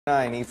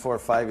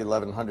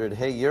9E451100.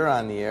 Hey, you're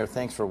on the air.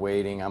 Thanks for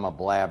waiting. I'm a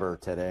blabber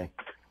today.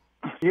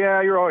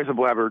 Yeah, you're always a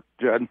blabber,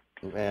 Jed.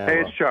 Yeah, Hey,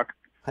 well, it's Chuck.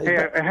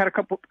 Hey, I had a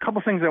couple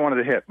things I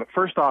wanted to hit. But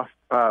first off,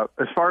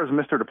 as far as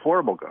Mr.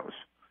 Deplorable goes,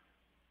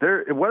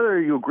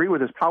 whether you agree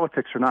with his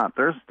politics or not,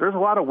 there's a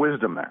lot of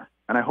wisdom there.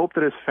 And I hope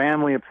that his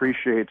family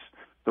appreciates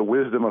the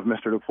wisdom of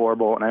Mr.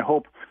 Deplorable, and I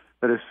hope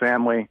that his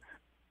family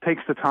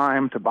takes the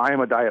time to buy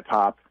him a Diet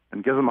Pop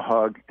and gives him a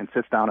hug and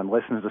sits down and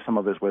listens to some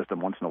of his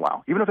wisdom once in a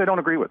while, even if they don't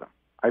agree with him.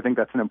 I think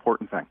that's an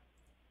important thing.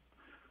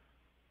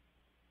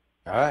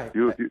 all right.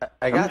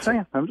 I'm just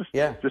saying.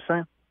 Just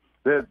saying.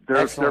 There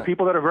are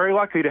people that are very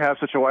lucky to have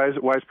such a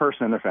wise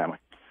person in their family.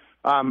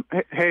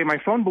 Hey, my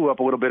phone blew up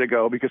a little bit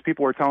ago because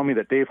people were telling me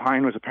that Dave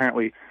Hine was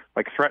apparently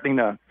like threatening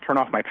to turn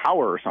off my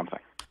power or something.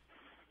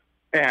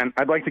 And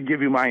I'd like to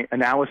give you my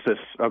analysis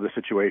of the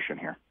situation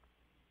here.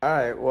 All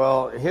right.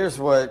 Well, here's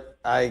what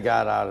I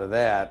got out of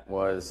that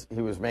was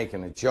he was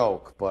making a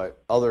joke,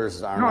 but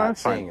others are not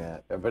saying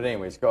that. But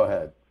anyways, go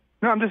ahead.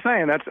 No, I'm just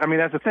saying that's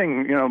the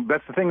thing.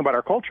 That's the thing about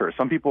our culture.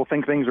 Some people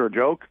think things are a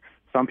joke.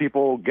 Some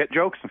people get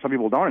jokes, and some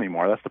people don't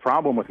anymore. That's the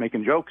problem with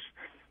making jokes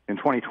in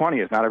 2020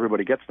 is not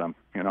everybody gets them.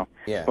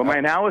 Yeah. But my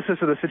analysis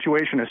of the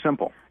situation is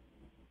simple.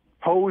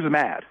 Ho's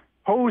mad.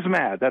 Ho's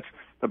mad. That's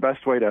the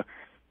best way to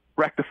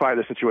rectify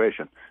the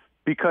situation.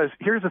 Because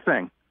here's the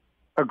thing.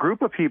 A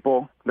group of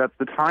people that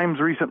the Times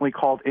recently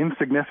called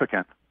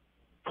insignificant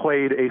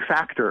played a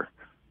factor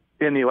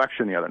in the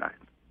election the other night.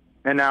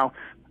 And now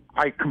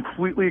I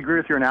completely agree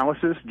with your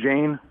analysis.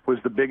 Jane was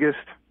the biggest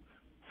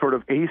sort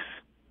of ace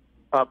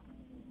up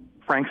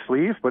Frank's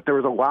sleeve, but there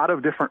was a lot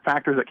of different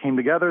factors that came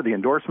together, the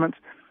endorsements.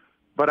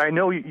 But I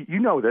know you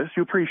know this,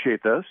 you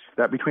appreciate this,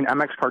 that between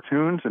MX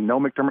cartoons and no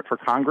Mcdermott for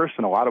Congress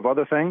and a lot of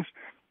other things,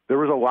 there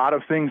was a lot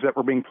of things that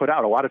were being put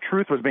out. A lot of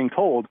truth was being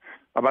told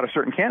about a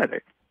certain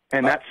candidate.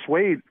 And that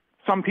swayed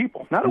some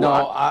people, not a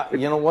lot. No,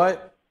 you know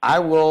what? I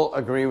will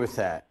agree with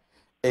that.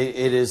 It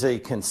is a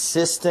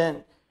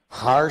consistent,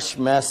 harsh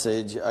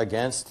message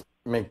against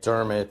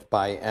McDermott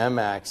by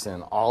MX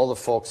and all the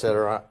folks that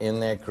are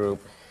in that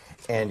group.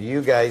 And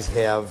you guys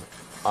have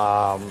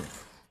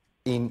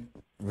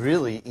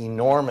really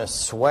enormous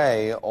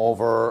sway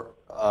over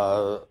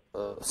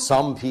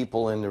some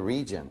people in the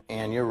region.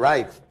 And you're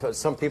right.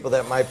 Some people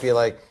that might be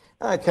like,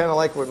 I kind of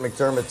like what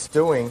McDermott's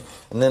doing,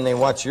 and then they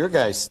watch your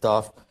guys'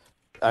 stuff.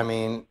 I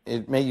mean,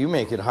 you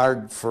make it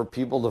hard for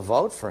people to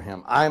vote for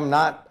him. I'm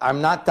not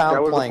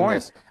downplaying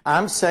this.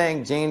 I'm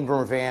saying Jane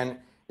Bervan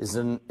is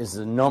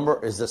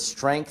a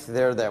strength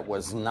there that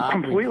was not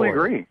completely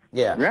reported. Agree.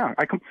 Yeah.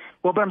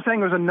 But I'm saying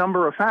there's a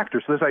number of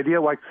factors. So this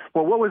idea like,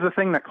 well, what was the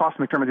thing that cost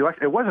McDermott the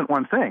election? It wasn't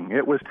one thing.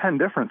 It was 10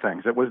 different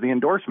things. It was the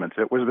endorsements.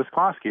 It was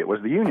Visclosky. It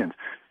was the unions.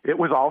 It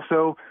was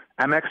also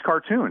MX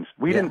cartoons.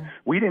 We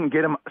didn't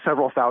get him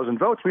several thousand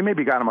votes. We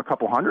maybe got him a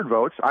couple hundred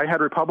votes. I had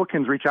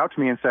Republicans reach out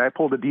to me and say, I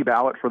pulled a D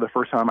ballot for the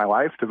first time in my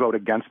life to vote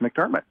against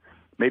McDermott.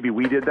 Maybe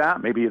we did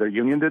that. Maybe their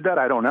union did that.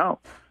 I don't know.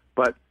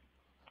 But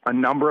a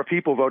number of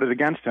people voted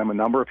against him. A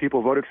number of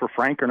people voted for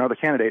Frank or another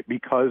candidate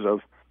because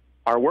of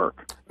our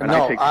work. And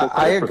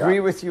I agree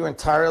with you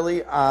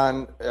entirely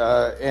on,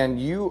 and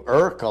you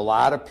irk a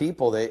lot of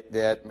people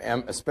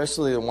that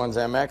especially the ones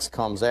MX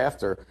comes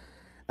after.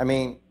 I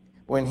mean,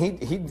 when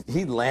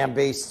he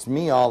lambastes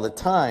me all the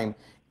time,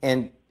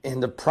 and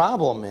the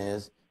problem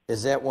is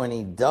that when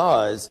he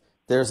does,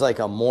 there's like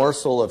a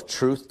morsel of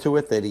truth to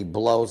it that he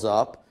blows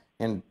up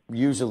and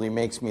usually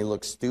makes me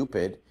look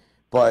stupid,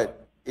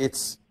 but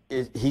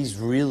he's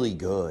really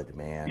good,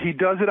 man. He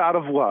does it out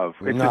of love.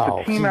 It's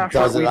a team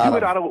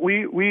effort.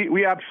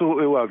 We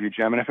absolutely love you,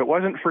 Jim. And if it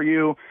wasn't for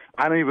you,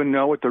 I don't even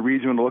know what the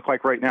region would look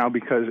like right now,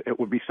 because it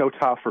would be so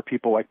tough for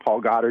people like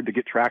Paul Goddard to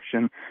get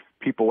traction,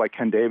 people like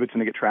Ken Davidson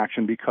to get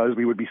traction, because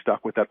we would be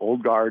stuck with that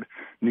old guard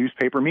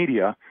newspaper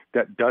media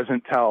that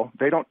doesn't tell.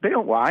 They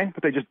don't lie,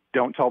 but they just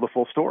don't tell the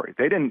full story.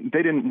 They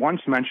didn't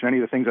once mention any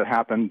of the things that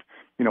happened,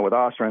 with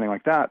us or anything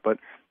like that, but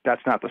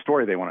that's not the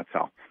story they want to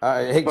tell.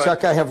 Hey,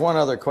 Chuck, I have one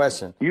other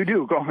question. You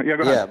do. Go ahead.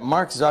 Yeah,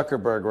 Mark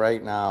Zuckerberg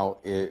right now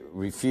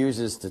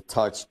refuses to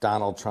touch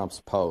Donald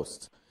Trump's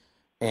posts,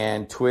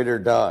 and Twitter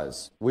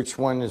does. Which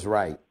one is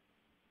right?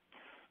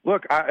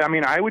 Look, I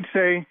mean, I would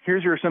say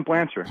here's your simple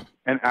answer.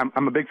 And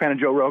I'm a big fan of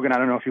Joe Rogan. I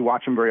don't know if you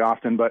watch him very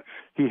often, but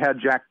he had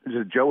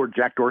Joe or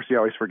Jack Dorsey, I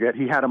always forget.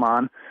 He had him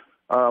on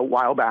a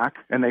while back,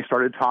 and they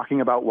started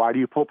talking about why do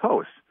you pull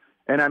posts.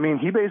 And I mean,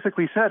 he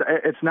basically said,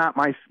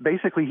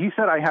 he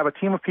said, I have a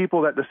team of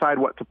people that decide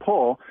what to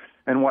pull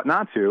and what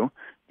not to.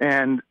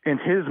 And in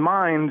his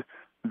mind,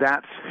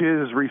 that's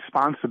his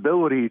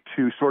responsibility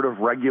to sort of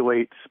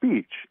regulate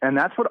speech. And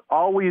that's what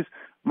always,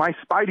 my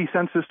spidey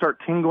senses start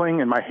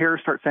tingling and my hair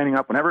starts standing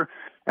up whenever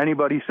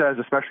anybody says,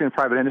 especially in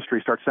private industry,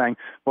 starts saying,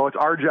 well, it's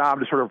our job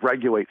to sort of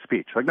regulate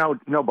speech. Like,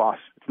 no, boss,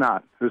 it's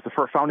not. It was the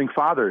first founding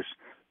fathers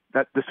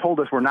that just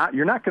told us it's not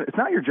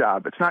your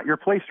job. It's not your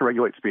place to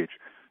regulate speech.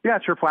 Yeah,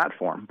 it's your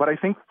platform. But I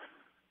think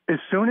as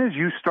soon as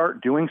you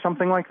start doing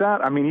something like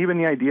that, I mean, even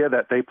the idea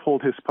that they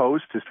pulled his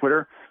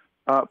Twitter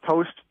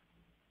post,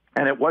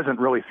 and it wasn't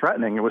really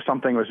threatening. It was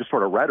just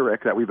sort of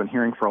rhetoric that we've been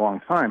hearing for a long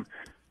time.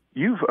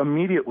 you've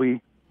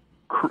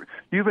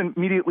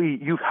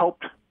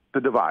helped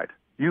the divide.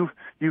 You've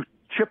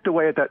chipped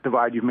away at that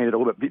divide. You've made it a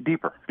little bit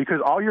deeper,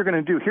 because all you're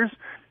going to do,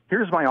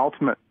 here's my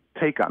ultimate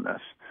take on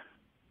this.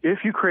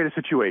 If you create a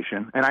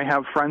situation, and I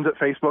have friends at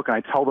Facebook, and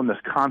I tell them this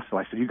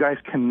constantly, I said, you guys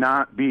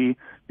cannot be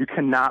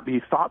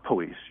thought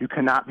police. You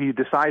cannot be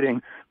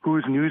deciding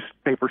whose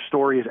newspaper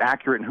story is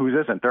accurate and whose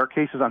isn't. There are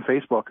cases on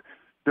Facebook.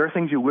 There are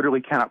things you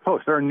literally cannot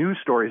post. There are news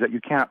stories that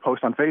you cannot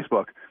post on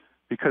Facebook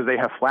because they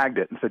have flagged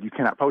it and said you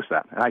cannot post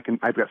that. And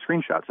I've got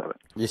screenshots of it.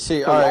 You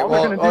see, so all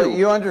right. Well,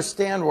 you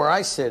understand where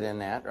I sit in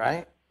that,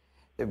 right?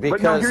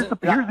 Because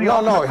here's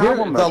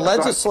the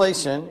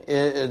legislation,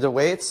 the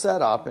way it's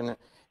set up,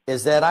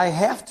 is that I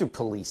have to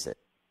police it.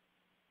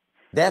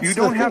 That's you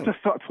don't have to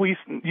police.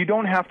 You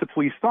don't have to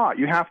police thought.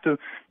 You have to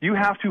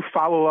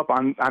follow up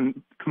on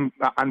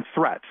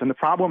threats. And the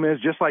problem is,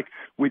 just like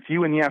with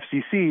you and the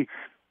FCC,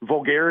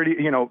 vulgarity,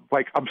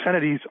 like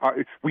obscenities.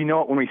 We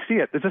know it when we see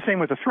it. It's the same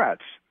with the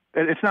threats.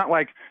 It's not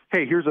like,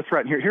 hey, here's a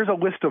threat. Here's a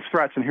list of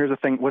threats, and here's a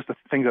list of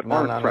things that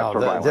aren't threats or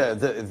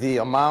violence. The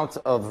amount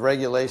of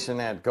regulation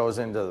that goes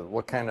into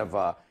what kind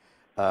of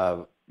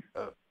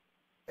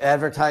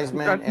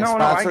advertisement and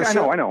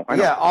sponsorship. I know.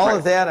 Yeah, all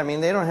of that. I mean,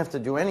 they don't have to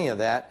do any of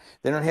that.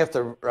 They don't have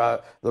to.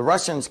 The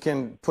Russians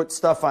can put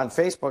stuff on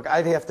Facebook.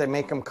 I'd have to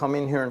make them come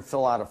in here and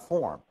fill out a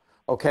form.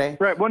 Okay.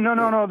 Right. Well, no.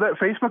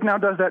 Facebook now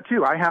does that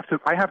too. I have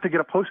to get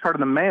a postcard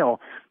in the mail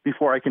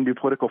before I can do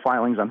political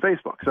filings on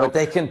Facebook. So but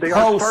they can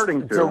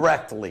post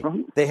directly.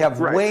 They have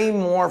way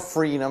more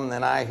freedom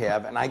than I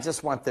have, and I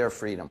just want their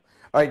freedom.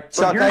 All right,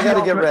 Chuck, I got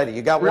to get ready.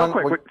 You got one?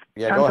 Quick,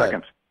 yeah, 10 go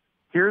seconds. ahead.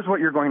 Here's what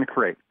you're going to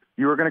create.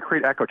 You are going to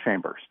create echo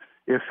chambers.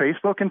 If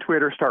Facebook and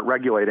Twitter start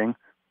regulating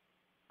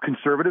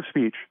conservative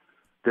speech,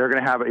 they're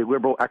going to have a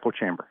liberal echo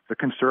chamber. The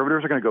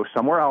conservatives are going to go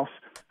somewhere else,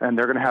 and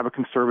they're going to have a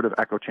conservative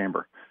echo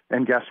chamber.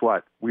 And guess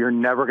what? We are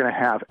never going to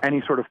have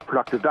any sort of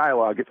productive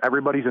dialogue if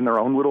everybody's in their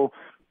own little,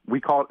 we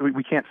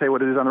can't say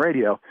what it is on the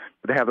radio,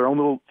 but they have their own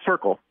little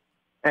circle,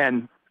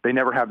 and they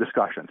never have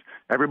discussions.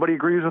 Everybody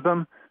agrees with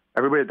them.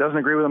 Everybody that doesn't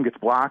agree with them gets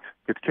blocked,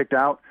 gets kicked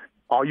out.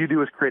 All you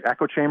do is create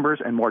echo chambers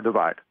and more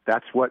divide.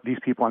 That's what these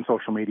people on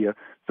social media,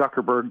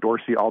 Zuckerberg,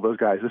 Dorsey, all those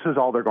guys, this is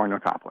all they're going to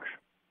accomplish.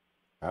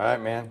 All right,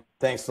 man.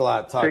 Thanks a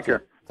lot. Take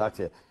care. Talk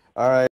to you. All right.